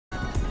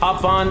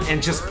hop on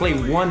and just play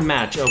one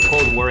match of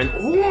Cold War. And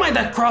oh my,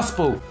 that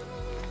crossbow!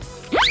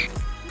 We're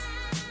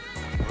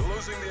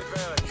losing the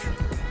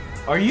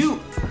advantage. Are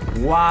you?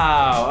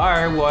 Wow.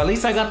 Alright, well, at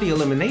least I got the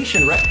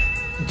elimination, right?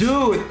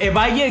 Dude, if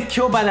I get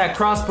killed by that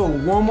crossbow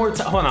one more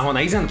time. Hold on.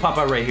 He's gonna pop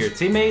out right here.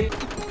 Teammate.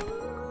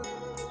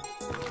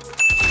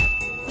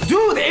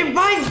 Dude, if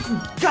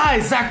I.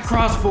 Guys, that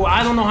crossbow,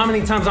 I don't know how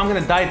many times I'm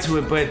gonna die to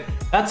it, but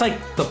that's like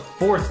the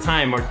 4th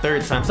time or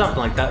 3rd time, something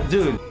like that.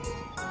 Dude.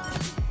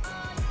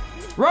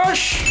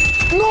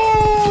 Rush! No!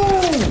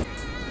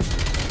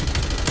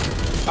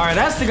 Alright,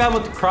 that's the guy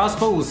with the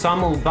crossbow,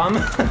 Osama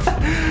Obama.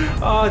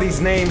 Oh,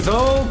 these names.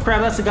 Oh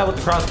crap, that's the guy with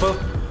the crossbow.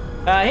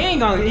 He ain't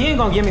gonna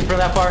get me from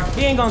that far.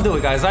 He ain't gonna do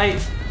it, guys.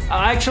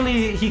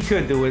 Actually, he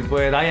could do it,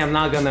 but I'm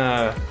not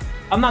gonna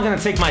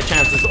take my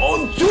chances.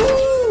 Oh,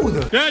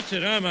 dude! That's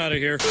it, I'm out of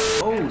here.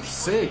 Oh,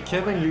 sick.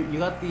 Kevin, you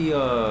got the,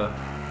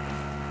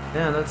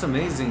 yeah, that's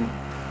amazing.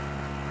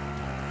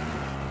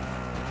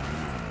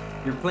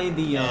 You're playing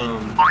the,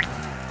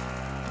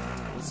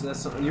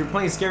 you're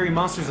playing Scary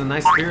Monsters and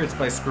Nice Spirits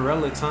by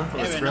Skrillex, huh?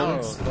 Yeah,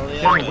 Skrillex. No.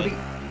 Kevin, what do you...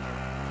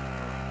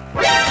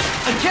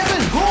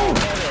 Kevin, go!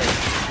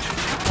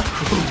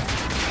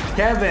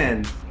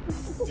 Kevin!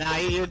 Nah,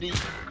 you did.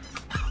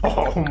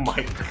 Oh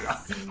my god.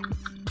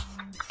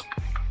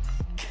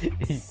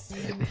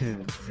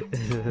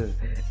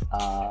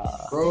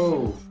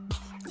 Bro.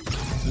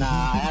 Nah,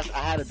 I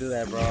had to do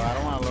that, bro. I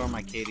don't want to lower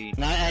my KD.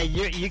 Nah,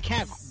 you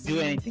can't do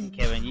anything,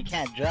 Kevin. You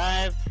can't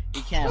drive.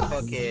 You can't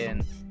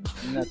fucking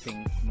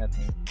nothing.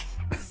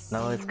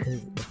 No, it's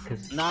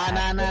cause. Nah.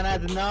 No,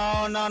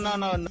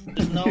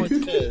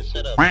 it's cause.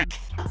 Shut up. I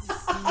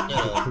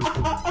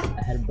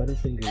had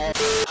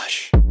butterfingers.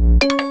 Hush.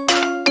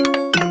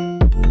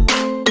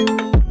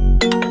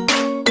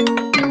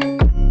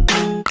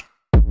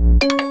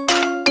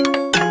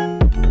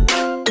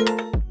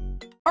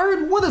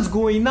 What is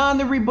going on,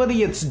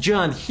 everybody? It's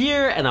John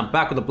here, and I'm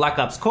back with a Black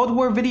Ops Cold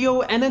War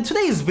video. And in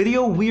today's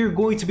video, we are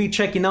going to be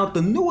checking out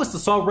the newest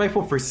assault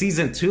rifle for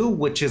Season 2,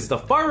 which is the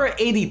FARA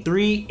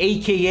 83,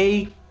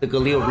 aka the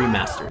GALIL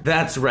Remastered.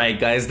 That's right,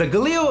 guys. The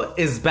GALIL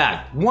is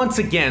back once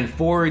again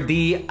for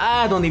the,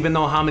 I don't even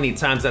know how many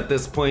times at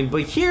this point,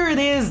 but here it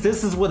is.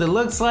 This is what it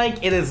looks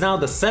like. It is now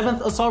the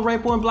 7th assault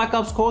rifle in Black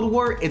Ops Cold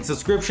War. Its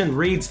description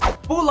reads,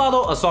 full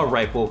auto assault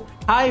rifle.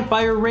 High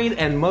fire rate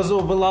and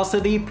muzzle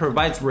velocity,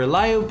 provides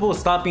reliable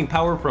stopping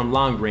power from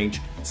long range.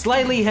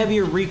 Slightly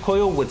heavier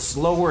recoil with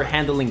slower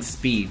handling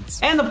speeds.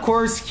 And of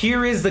course,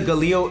 here is the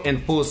GALIL in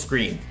full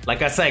screen.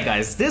 Like I said,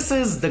 guys, this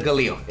is the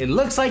GALIL. It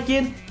looks like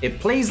it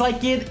plays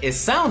like it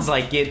sounds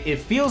like it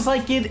feels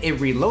like it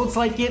reloads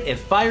like it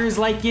fires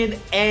like it,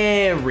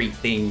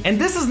 everything. And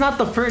this is not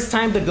the first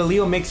time the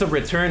GALIL makes a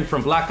return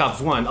from Black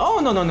Ops 1. Oh,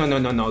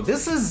 no.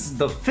 This is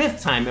the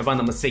 5th time, if I'm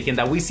not mistaken,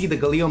 that we see the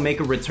GALIL make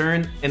a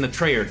return in the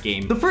Treyarch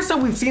game. The first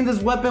time we've seen this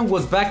weapon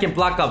was back in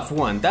Black Ops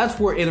 1. That's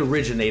where it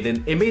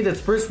originated. It made its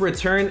first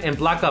return in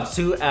Black Ops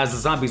 2 as a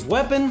zombies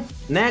weapon.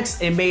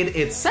 Next, it made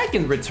its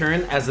second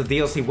return as a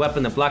DLC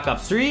weapon in Black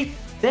Ops 3.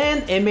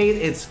 Then it made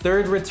its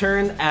third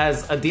return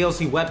as a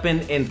DLC weapon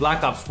in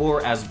Black Ops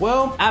 4 as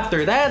well.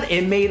 After that,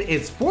 it made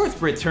its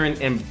fourth return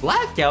in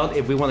Blackout,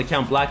 if we want to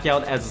count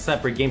Blackout as a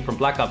separate game from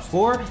Black Ops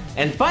 4.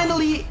 And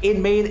finally, it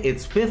made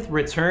its 5th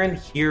return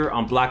here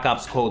on Black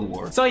Ops Cold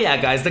War. So yeah,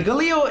 guys, the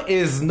GALIL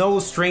is no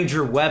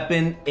stranger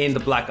weapon in the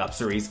Black Ops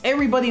series.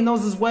 Everybody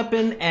knows this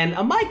weapon, and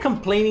am I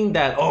complaining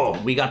that,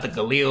 oh, we got the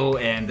GALIL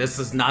and this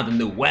is not a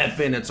new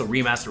weapon, it's a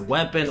remastered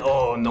weapon,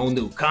 oh, no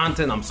new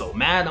content, I'm so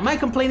mad? Am I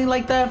complaining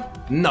like that?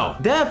 No,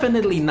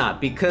 definitely not,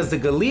 because the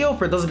GALIL,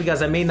 for those of you guys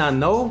that may not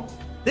know,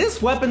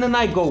 this weapon and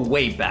I go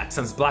way back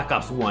since Black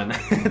Ops 1.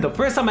 The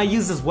first time I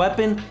used this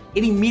weapon,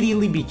 it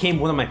immediately became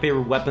one of my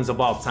favorite weapons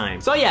of all time.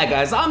 So yeah,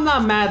 guys, I'm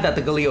not mad that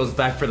the GALIL is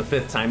back for the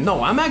 5th time.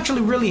 No, I'm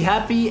actually really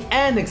happy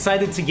and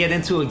excited to get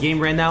into a game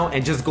right now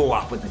and just go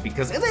off with it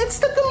because it's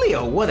the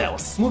GALIL. What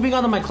else? Moving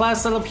on to my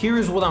class setup, here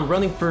is what I'm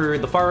running for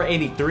the FARA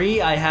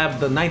 83. I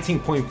have the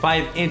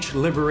 19.5-inch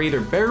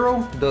Liberator barrel,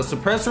 the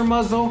suppressor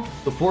muzzle,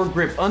 the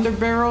foregrip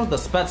underbarrel, the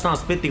Spetsnaz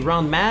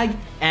 50-round mag,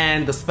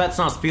 and the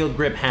Spetsnaz field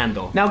grip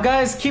handle. Now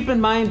guys, keep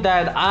in mind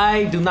that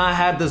I do not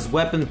have this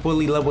weapon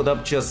fully leveled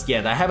up just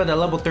yet. I have it at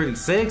level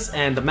 36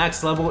 and the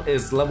max level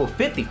is level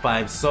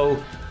 55,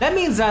 so that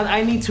means that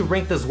I need to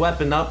rank this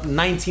weapon up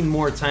 19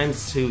 more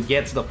times to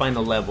get to the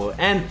final level.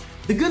 And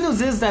the good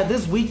news is that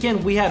this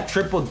weekend we have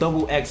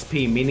double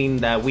XP, meaning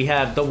that we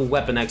have double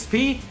weapon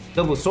XP,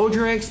 double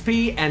soldier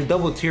XP, and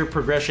double tier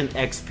progression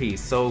XP.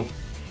 So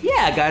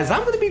yeah, guys,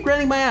 I'm gonna be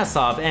grinding my ass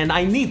off, and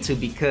I need to,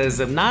 because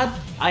if not,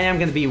 I am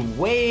gonna be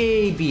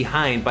way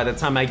behind by the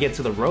time I get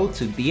to the road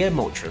to the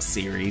Emotra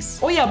series.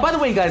 Oh yeah, by the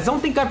way, guys, don't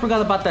think I forgot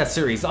about that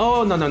series.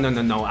 Oh, no.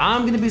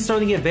 I'm gonna be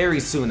starting it very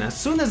soon. As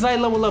soon as I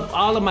level up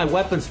all of my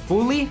weapons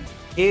fully,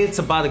 it's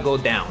about to go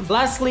down.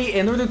 Lastly,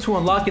 in order to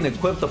unlock and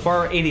equip the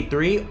FARA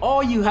 83,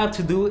 all you have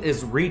to do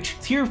is reach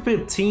tier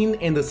 15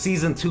 in the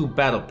Season 2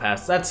 Battle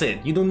Pass. That's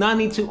it. You do not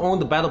need to own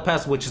the Battle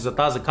Pass, which is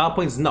 1,000 COD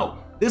points. No.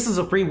 This is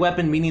a free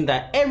weapon, meaning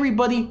that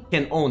everybody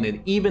can own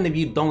it, even if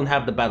you don't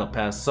have the Battle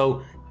Pass.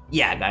 So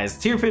yeah guys,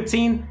 tier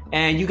 15,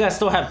 and you guys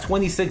still have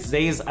 26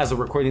 days as of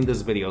recording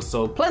this video,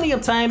 so plenty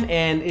of time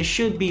and it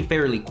should be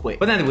fairly quick.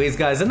 But anyways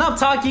guys, enough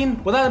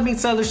talking. With that being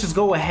said, let's just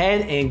go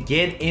ahead and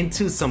get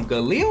into some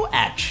Galil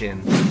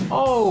action.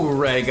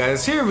 Alright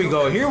guys, here we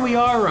go. Here we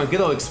are on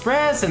Good Old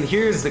Express, and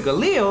here's the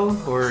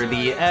Galil, or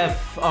the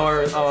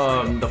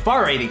the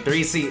FARA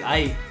 83. See, if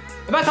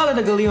I call it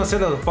the Galil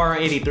instead of the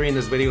FARA 83 in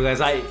this video, guys,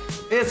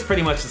 it's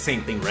pretty much the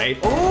same thing, right?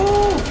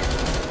 Oh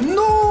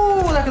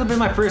no! That could have been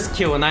my first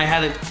kill, and I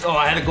had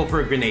to go for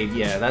a grenade.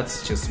 Yeah,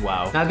 that's just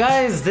wow. Now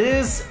guys,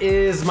 this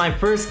is my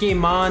first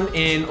game on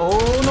in, oh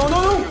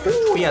no.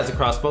 Ooh, he has a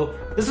crossbow.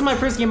 This is my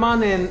first game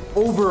on in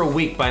over a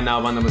week by now,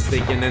 if I'm not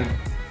mistaken. And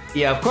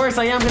yeah, of course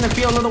I am gonna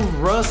feel a little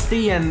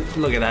rusty, and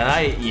look at that,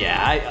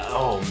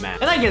 oh man.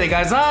 And I get it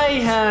guys, I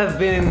have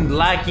been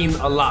lacking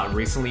a lot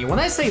recently. When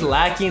I say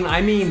lacking,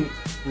 I mean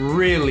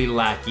really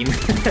lacking.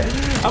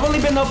 I've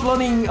only been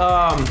uploading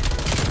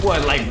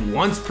what, like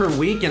once per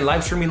week, and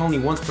live streaming only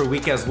once per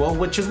week as well,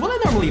 which is what I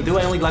normally do.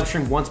 I only live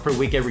stream once per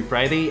week every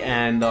Friday,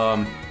 and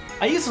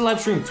I used to live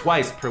stream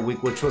twice per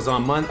week, which was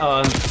on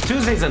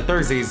Tuesdays and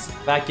Thursdays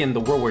back in the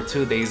World War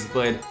II days.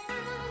 But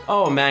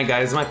oh man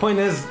guys, my point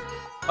is,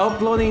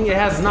 uploading, it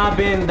has not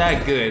been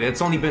that good.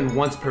 It's only been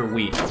once per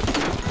week.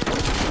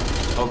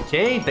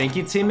 Okay, thank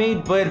you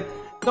teammate, but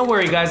don't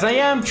worry guys, I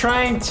am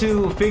trying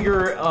to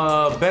figure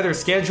a better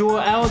schedule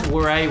out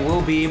where I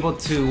will be able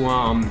to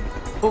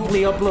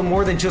hopefully upload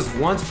more than just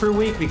once per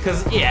week,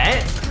 because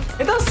yeah,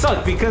 it does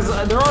suck because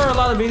there are a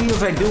lot of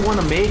videos I do want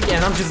to make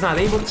and I'm just not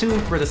able to,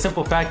 for the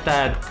simple fact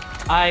that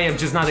I am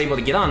just not able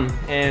to get on.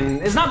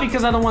 And it's not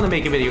because I don't want to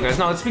make a video guys,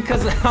 no, it's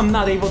because I'm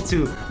not able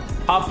to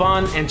hop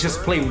on and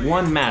just play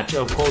one match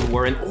of Cold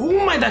War. And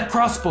oh my, that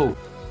crossbow!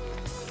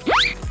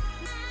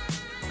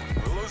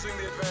 We're losing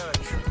the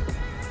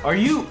advantage. Are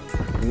you?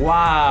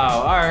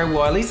 Wow, alright,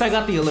 well at least I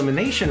got the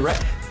elimination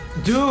right.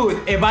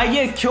 Dude, if I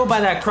get killed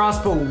by that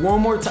crossbow one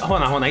more time,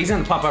 hold on, he's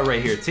gonna pop out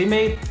right here.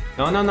 Teammate,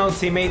 no,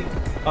 teammate.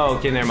 Oh,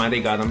 okay, never mind,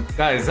 they got him.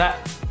 Guys,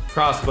 that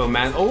crossbow,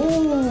 man.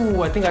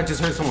 Oh, I think I just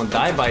heard someone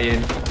die by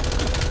it.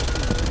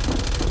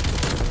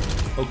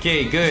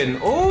 Okay, good.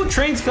 Oh,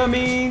 train's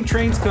coming.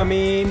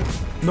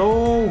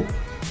 No.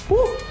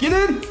 Woo, get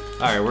in.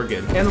 All right, we're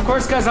good. And of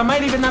course, guys, I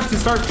might even have to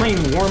start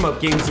playing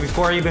warm-up games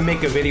before I even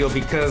make a video,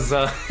 because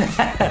if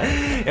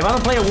I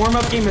don't play a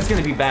warm-up game, it's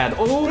gonna be bad.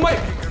 Oh my,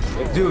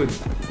 dude.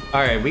 All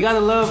right, we gotta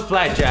love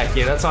Flat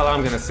Jacket. That's all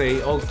I'm gonna say.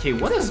 Okay,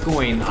 what is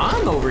going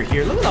on over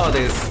here? Look at all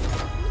this.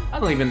 I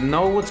don't even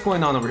know what's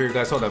going on over here,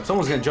 guys. Hold up,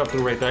 someone's gonna jump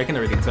through right there. I can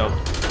already tell.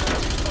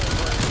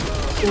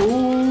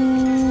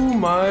 Oh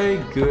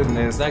my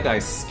goodness, that guy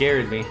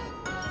scared me.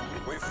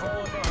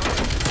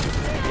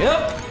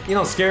 Yep, you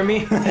don't scare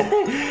me.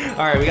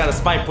 All right, we got a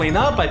spy plane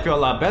up. I feel a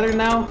lot better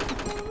now.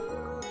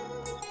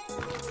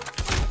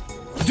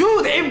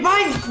 Dude,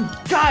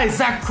 guys,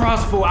 that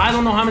crossbow, I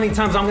don't know how many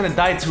times I'm gonna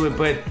die to it,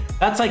 but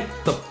that's like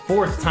the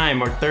 4th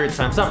time or 3rd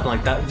time, something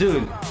like that.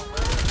 Dude.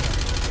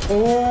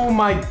 Oh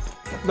my,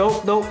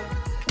 nope.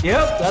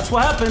 Yep, that's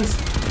what happens.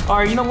 All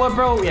right, you know what,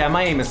 bro? Yeah,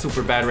 my aim is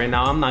super bad right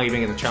now. I'm not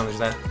even gonna challenge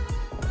that.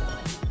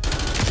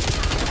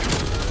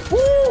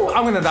 Woo,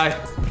 I'm gonna die.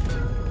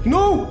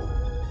 No.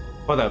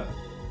 Hold up.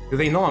 Do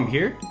they know I'm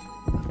here?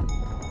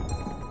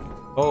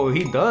 Oh,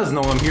 he does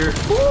know I'm here.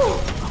 Woo.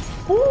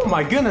 Oh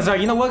my goodness. All right,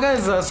 you know what,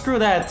 guys? Screw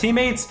that.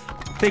 Teammates,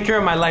 take care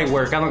of my light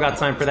work. I don't got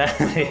time for that.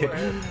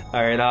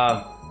 All right,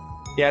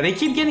 yeah, they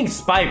keep getting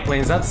spy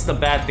planes. That's the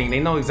bad thing. They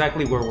know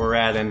exactly where we're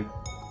at. And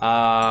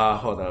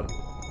hold up,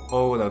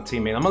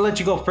 teammate. I'm gonna let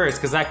you go first,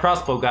 because that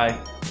crossbow guy.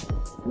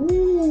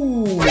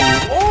 Ooh.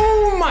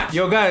 Oh my.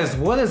 Yo, guys,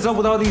 what is up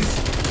with all these?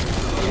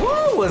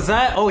 What was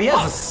that? Oh, he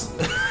has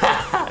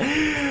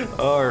a...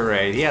 All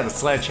right, he had a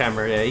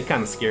sledgehammer. Yeah, he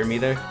kind of scared me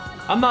there.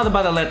 I'm not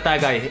about to let that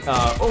guy,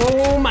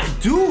 oh my,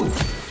 dude!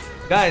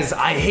 Guys,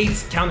 I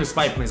hate counter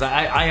spy planes.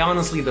 I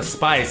honestly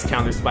despise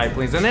counter spy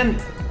planes. And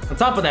then, on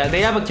top of that, they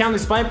have a counter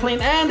spy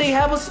plane and they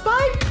have a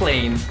spy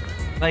plane.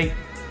 Like,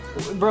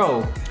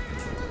 bro,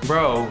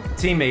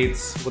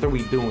 teammates, what are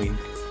we doing?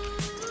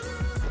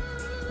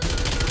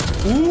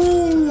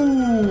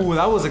 Ooh,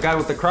 that was a guy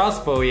with the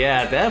crossbow.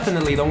 Yeah,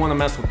 definitely don't want to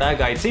mess with that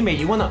guy. Teammate,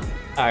 you wanna,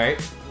 all right.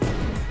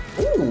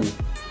 Ooh,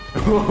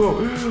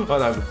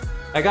 hold on.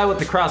 That guy with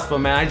the crossbow,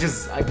 man,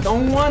 I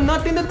don't want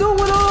nothing to do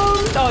with him.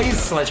 Oh, he's a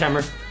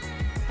sledgehammer.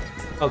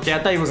 Okay, I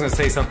thought he was gonna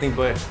say something,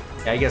 but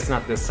yeah, I guess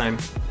not this time.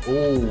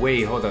 Oh,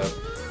 wait, hold up.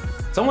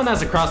 Someone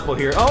has a crossbow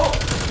here. Oh,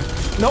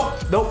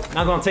 nope,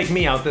 not gonna take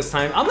me out this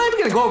time. I'm not even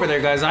gonna go over there,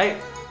 guys. I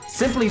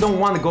simply don't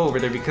want to go over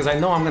there because I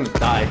know I'm gonna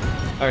die.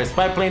 All right,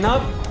 spy plane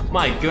up.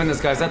 My goodness,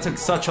 guys, that took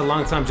such a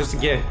long time just to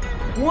get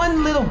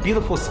one little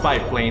beautiful spy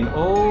plane.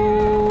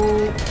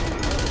 Oh.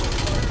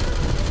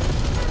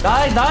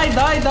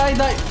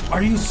 Die.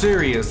 Are you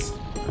serious?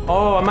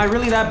 Oh, am I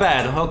really that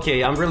bad?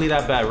 Okay, I'm really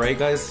that bad, right,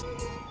 guys?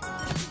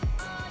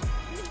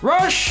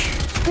 Rush!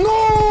 No!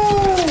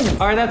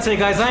 Alright, that's it,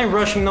 guys. I ain't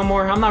rushing no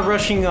more. I'm not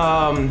rushing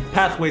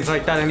pathways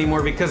like that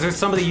anymore because there's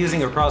somebody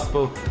using a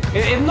crossbow.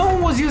 If no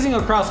one was using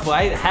a crossbow,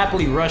 I'd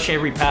happily rush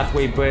every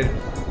pathway, but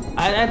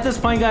At this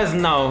point, guys,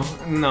 no,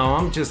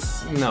 I'm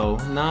just,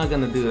 not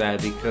gonna do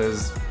that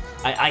because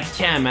I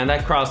can't, man.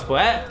 That crossbow,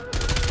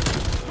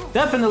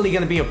 definitely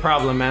gonna be a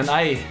problem, man.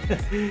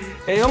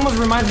 It almost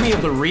reminds me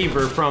of the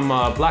Reaver from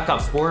Black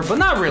Ops 4, but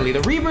not really.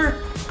 The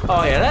Reaver,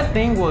 oh yeah, that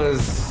thing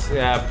was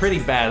pretty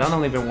bad. I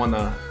don't even want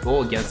to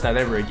go against that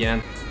ever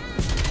again.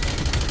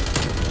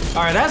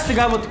 All right, that's the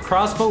guy with the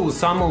crossbow,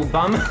 Osama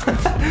Obama.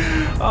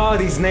 Oh,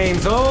 these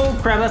names. Oh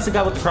crap, that's the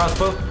guy with the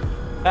crossbow.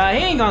 He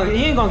ain't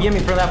gonna get me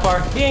from that far.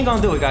 He ain't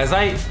gonna do it, guys.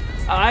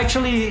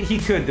 Actually, he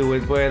could do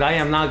it, but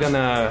I'm not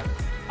gonna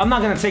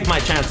take my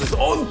chances.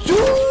 Oh,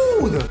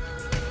 dude!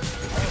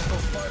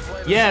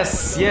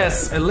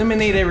 Yes,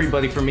 eliminate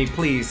everybody for me,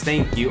 please.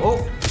 Thank you.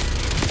 Oh,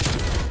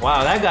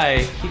 wow, that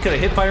guy, he could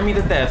have hit fired me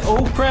to death.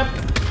 Oh crap!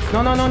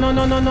 No.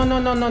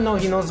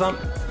 He knows I'm.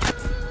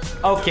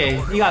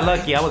 Okay, you got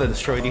lucky. I would have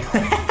destroyed you.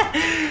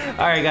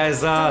 All right,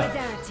 guys.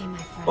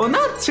 Well,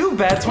 not too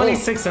bad.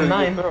 26 and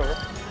 9.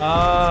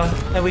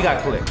 And we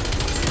got clipped.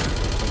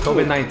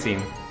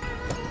 COVID-19. All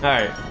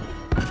right.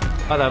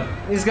 Hold up.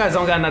 These guys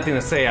don't got nothing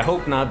to say. I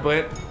hope not,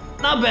 but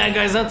not bad,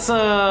 guys. That's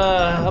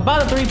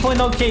about a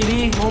 3.0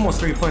 KD, almost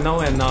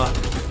 3.0, and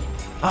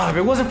if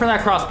it wasn't for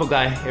that crossbow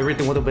guy,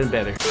 everything would have been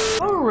better.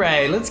 All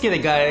right, let's get it,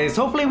 guys.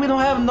 Hopefully we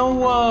don't have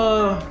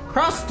no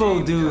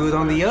crossbow dude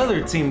on the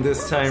other team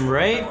this time,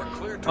 right?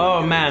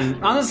 Oh man,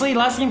 honestly,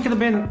 last game could have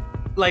been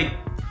like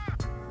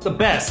the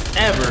best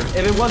ever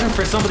if it wasn't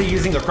for somebody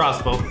using a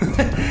crossbow.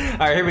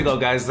 All right, here we go,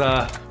 guys. We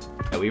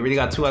already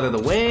got 2 out of the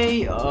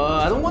way.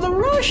 I don't want to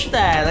rush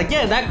that.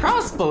 Again, that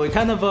crossbow, it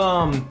kind of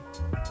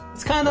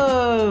it's kind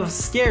of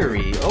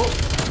scary. Oh,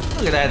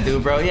 look at that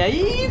dude, bro. Yeah,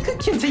 you could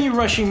continue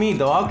rushing me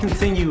though. I'll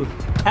continue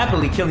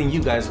happily killing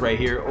you guys right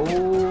here.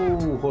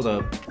 Oh, hold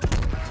up.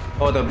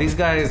 These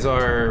guys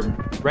are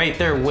right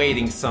there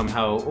waiting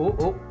somehow.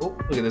 Oh,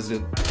 look at this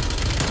dude.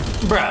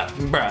 Bruh.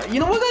 You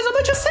know what, guys? I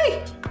might just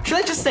stay. Should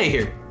I just stay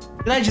here?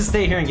 Should I just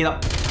stay here and get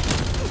up?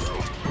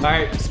 All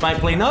right, spy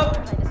plane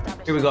up.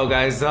 Here we go,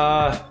 guys.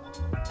 Oh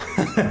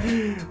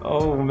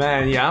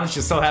man, yeah, I'm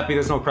just so happy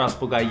there's no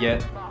crossbow guy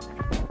yet.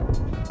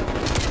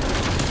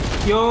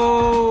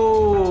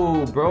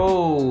 Yo,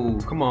 bro,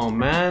 come on,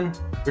 man.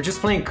 We're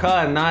just playing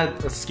COD,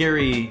 not a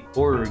scary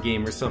horror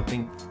game or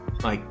something.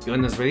 My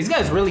goodness, bro. These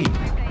guys really,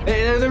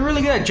 they're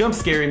really good at jump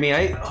scaring me.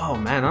 Oh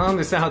man, I don't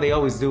understand how they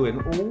always do it.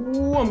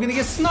 Oh, I'm gonna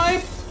get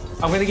sniped.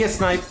 As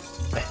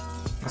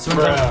soon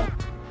as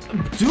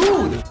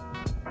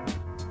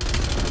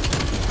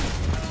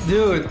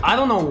Dude, I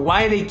don't know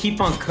why they keep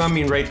on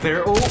coming right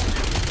there. Oh,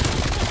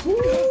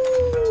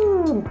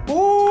 no.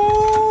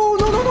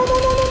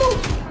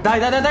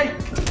 Die.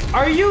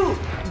 Are you,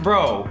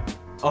 bro?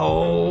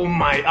 Oh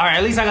my, all right,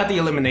 at least I got the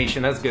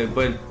elimination. That's good,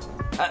 but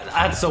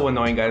that's so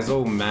annoying, guys.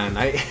 Oh man,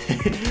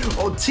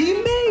 oh,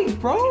 teammate,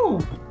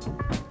 bro.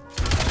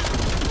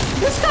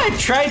 This guy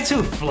tried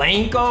to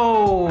flank.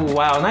 Oh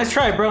wow, nice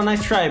try, bro,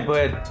 nice try,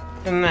 but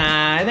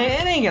nah, it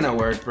ain't gonna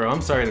work, bro.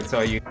 I'm sorry to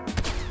tell you.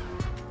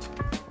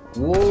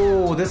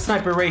 Whoa, this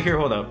sniper right here,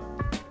 hold up.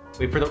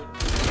 Wait for the...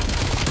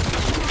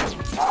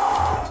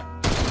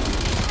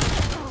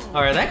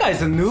 Alright, that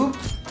guy's a noob.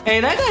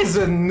 Hey, that guy's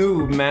a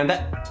noob, man. No!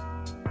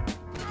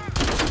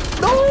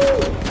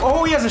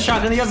 Oh, he has a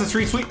shotgun, he has a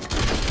street sweep.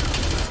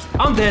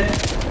 I'm dead.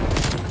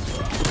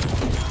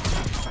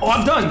 Oh,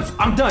 I'm done.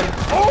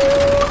 Oh,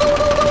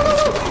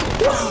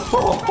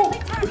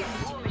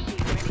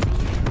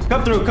 no.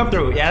 Come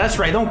through. Yeah, that's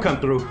right, don't come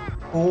through.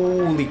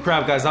 Holy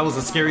crap, guys, that was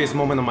the scariest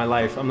moment of my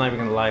life. I'm not even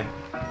gonna lie.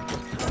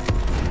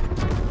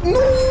 No,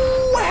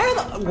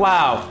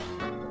 wow.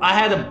 I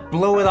had to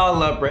blow it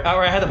all up, or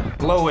I had to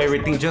blow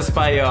everything just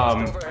by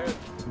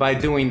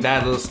doing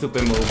that little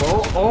stupid move.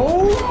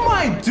 Oh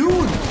my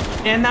dude.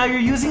 And now you're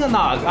using a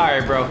nog. All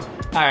right, bro. All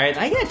right,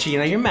 I get you. You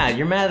know, you're mad.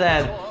 You're mad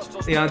that,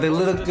 you know, the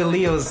little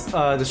Galil's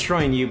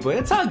destroying you, but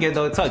it's all good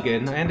though. It's all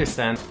good. I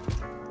understand.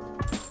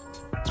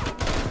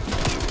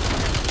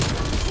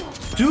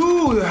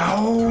 Dude,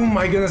 oh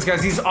my goodness,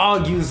 guys, these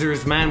AUG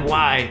users, man,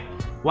 why?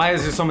 Why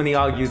is there so many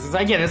AUG users?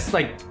 I get it, it's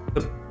like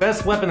the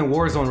best weapon in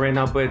Warzone right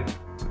now, but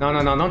no,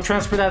 don't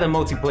transfer that to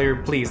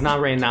multiplayer, please, not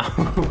right now.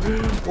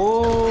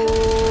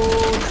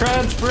 Oh,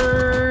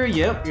 transfer,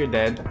 yep, you're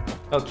dead.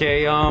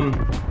 Okay,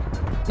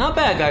 not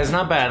bad, guys,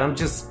 not bad. I'm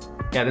just,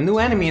 yeah, the new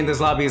enemy in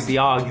this lobby is the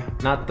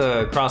AUG, not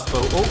the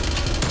crossbow. Oh,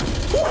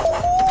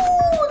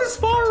 this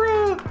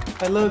FARA,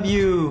 I love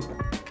you.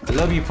 I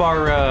love you,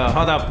 FARA.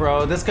 Hold up,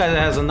 bro. This guy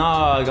has a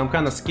nog. I'm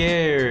kind of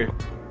scared.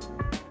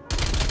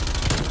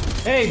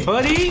 Hey,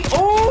 buddy.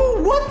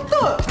 Oh, what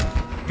the?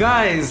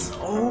 Guys,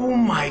 oh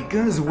my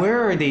goodness.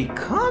 Where are they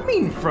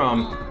coming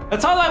from?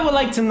 That's all I would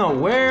like to know.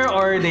 Where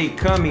are they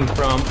coming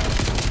from?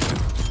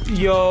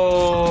 Yo.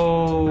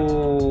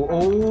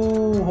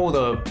 Oh, hold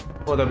up.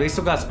 They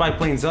still got spy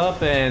planes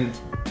up and...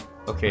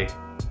 Okay.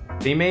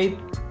 Teammate?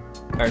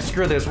 Alright,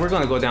 screw this. We're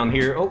gonna go down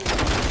here. Oh.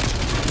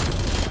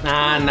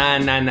 Nah.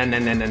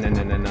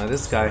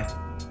 This guy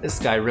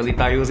really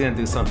thought he was gonna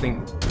do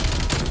something.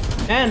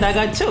 And that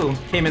guy too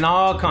came in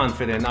all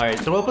confident. All right,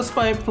 throw up a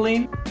spy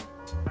plane.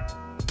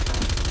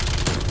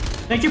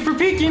 Thank you for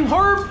peeking,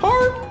 Harp,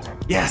 Harp!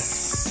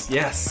 Yes,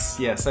 yes,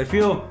 yes. I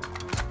feel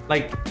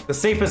like the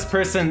safest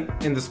person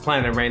in this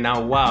planet right now.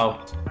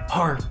 Wow,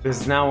 Harp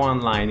is now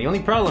online. The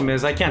only problem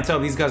is I can't tell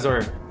if these guys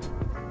are,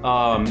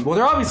 well,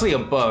 they're obviously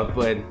above,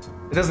 but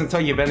it doesn't tell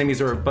you if enemies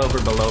are above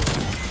or below.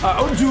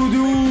 Oh,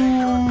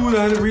 dude,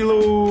 I had to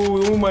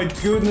reload. Oh my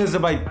goodness,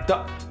 if I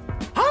how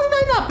did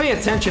I not pay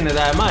attention to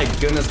that? My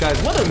goodness, guys,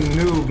 what a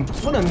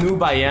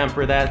noob I am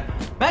for that.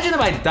 Imagine if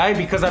I died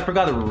because I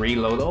forgot to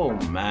reload. Oh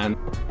man.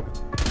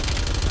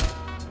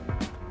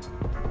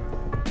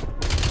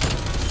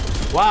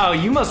 Wow,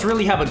 you must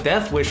really have a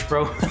death wish,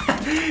 bro.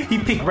 He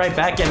peeked right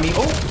back at me.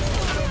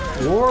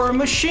 Oh, War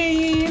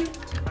Machine,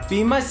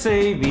 be my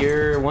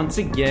savior once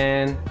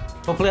again.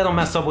 Hopefully I don't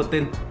mess up with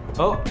it.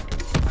 Oh,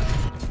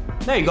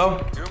 there you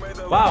go.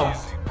 Wow.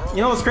 You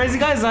know what's crazy,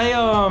 guys? I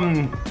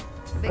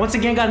once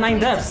again got 9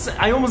 deaths.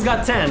 I almost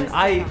got 10.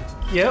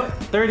 Yep,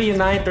 30 and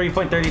 9,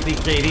 30.33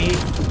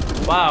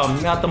 KD. Wow,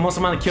 got the most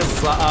amount of kills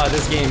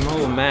this game.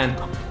 Oh man.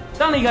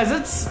 Telling you guys,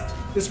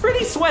 it's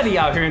pretty sweaty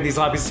out here in these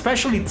lobbies,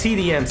 especially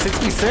TDM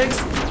 66.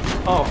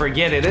 Oh,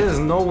 forget it. It is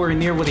nowhere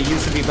near what it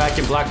used to be back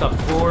in Black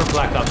Ops 4,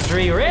 Black Ops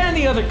 3, or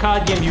any other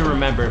COD game you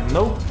remember.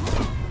 Nope.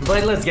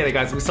 But let's get it,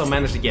 guys. We still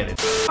managed to get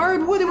it. Alright,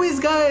 well,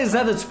 anyways, guys,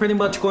 that is pretty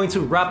much going to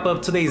wrap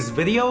up today's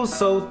video.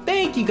 So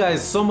thank you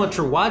guys so much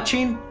for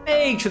watching.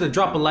 Make sure to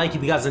drop a like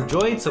if you guys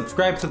enjoyed,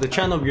 subscribe to the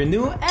channel if you're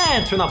new,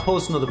 and turn on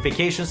post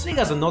notifications so you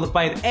guys are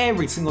notified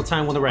every single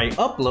time whenever I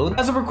upload.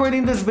 As of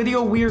recording this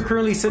video, we are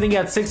currently sitting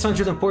at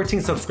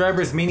 614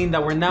 subscribers, meaning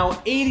that we're now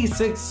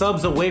 86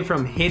 subs away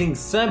from hitting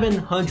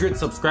 700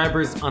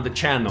 subscribers on the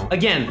channel.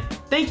 Again,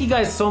 thank you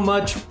guys so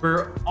much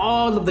for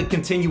all of the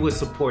continuous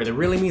support. It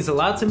really means a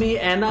lot to me,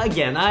 and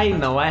again, I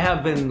know I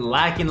have been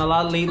lacking a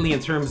lot lately in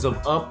terms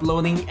of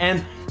uploading,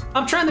 and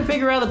I'm trying to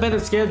figure out a better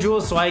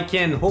schedule so I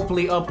can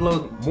hopefully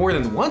upload more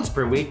than once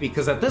per week,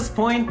 because at this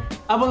point,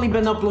 I've only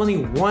been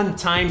uploading 1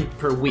 time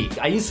per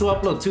week. I used to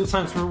upload 2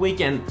 times per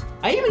week, and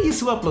I even used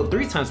to upload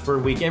 3 times per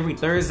week, every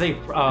Thursday,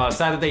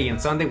 Saturday,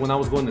 and Sunday when I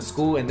was going to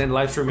school, and then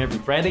live stream every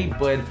Friday,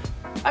 but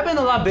I've been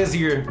a lot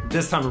busier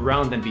this time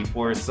around than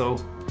before,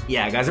 so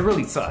yeah, guys, it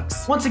really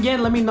sucks. Once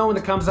again, let me know in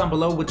the comments down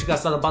below what you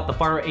guys thought about the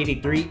FARA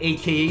 83,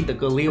 aka the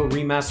GALIL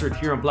remastered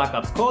here in Black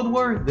Ops Cold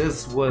War.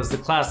 This was the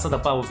class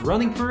setup I was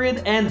running for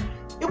it, and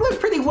it went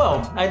pretty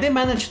well. I did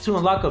manage to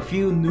unlock a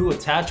few new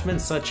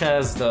attachments, such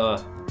as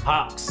the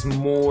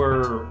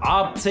Hawksmoor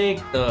optic,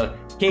 the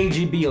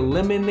KGB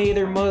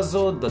eliminator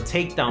muzzle, the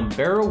takedown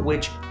barrel,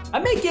 which I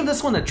may give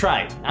this one a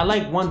try. I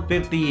like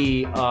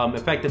 150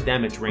 effective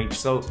damage range,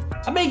 so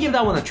I may give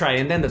that one a try,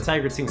 and then the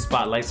Tiger Team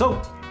Spotlight.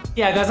 So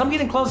yeah, guys, I'm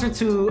getting closer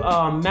to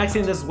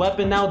maxing this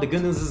weapon now. The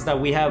good news is that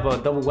we have a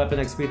double weapon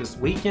XP this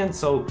weekend,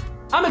 so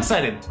I'm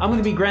excited. I'm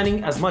going to be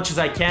grinding as much as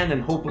I can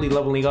and hopefully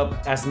leveling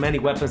up as many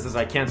weapons as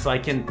I can so I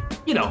can,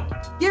 you know,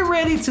 get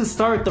ready to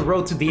start the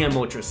Road to DM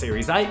Ultra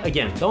series.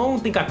 Again, don't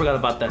think I forgot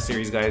about that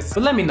series, guys.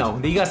 But let me know,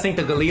 do you guys think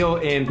the GALIL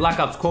in Black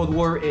Ops Cold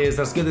War is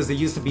as good as it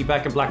used to be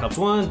back in Black Ops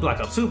 1,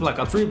 Black Ops 2, Black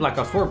Ops 3, Black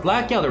Ops 4,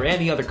 Blackout, or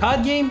any other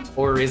COD game?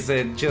 Or is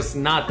it just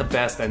not the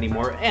best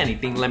anymore?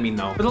 Anything, let me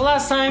know. For the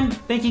last time,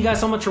 thank you guys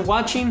so much for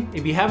watching.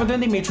 If you haven't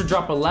done it, make sure to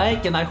drop a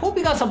like, and I hope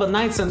you guys have a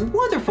nice and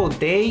wonderful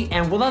day.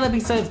 And with all that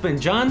being said, it's been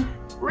John,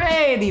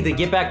 ready to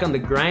get back on the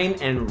grind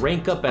and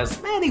rank up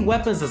as many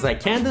weapons as I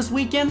can this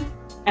weekend,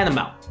 and I'm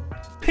out.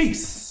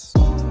 Peace!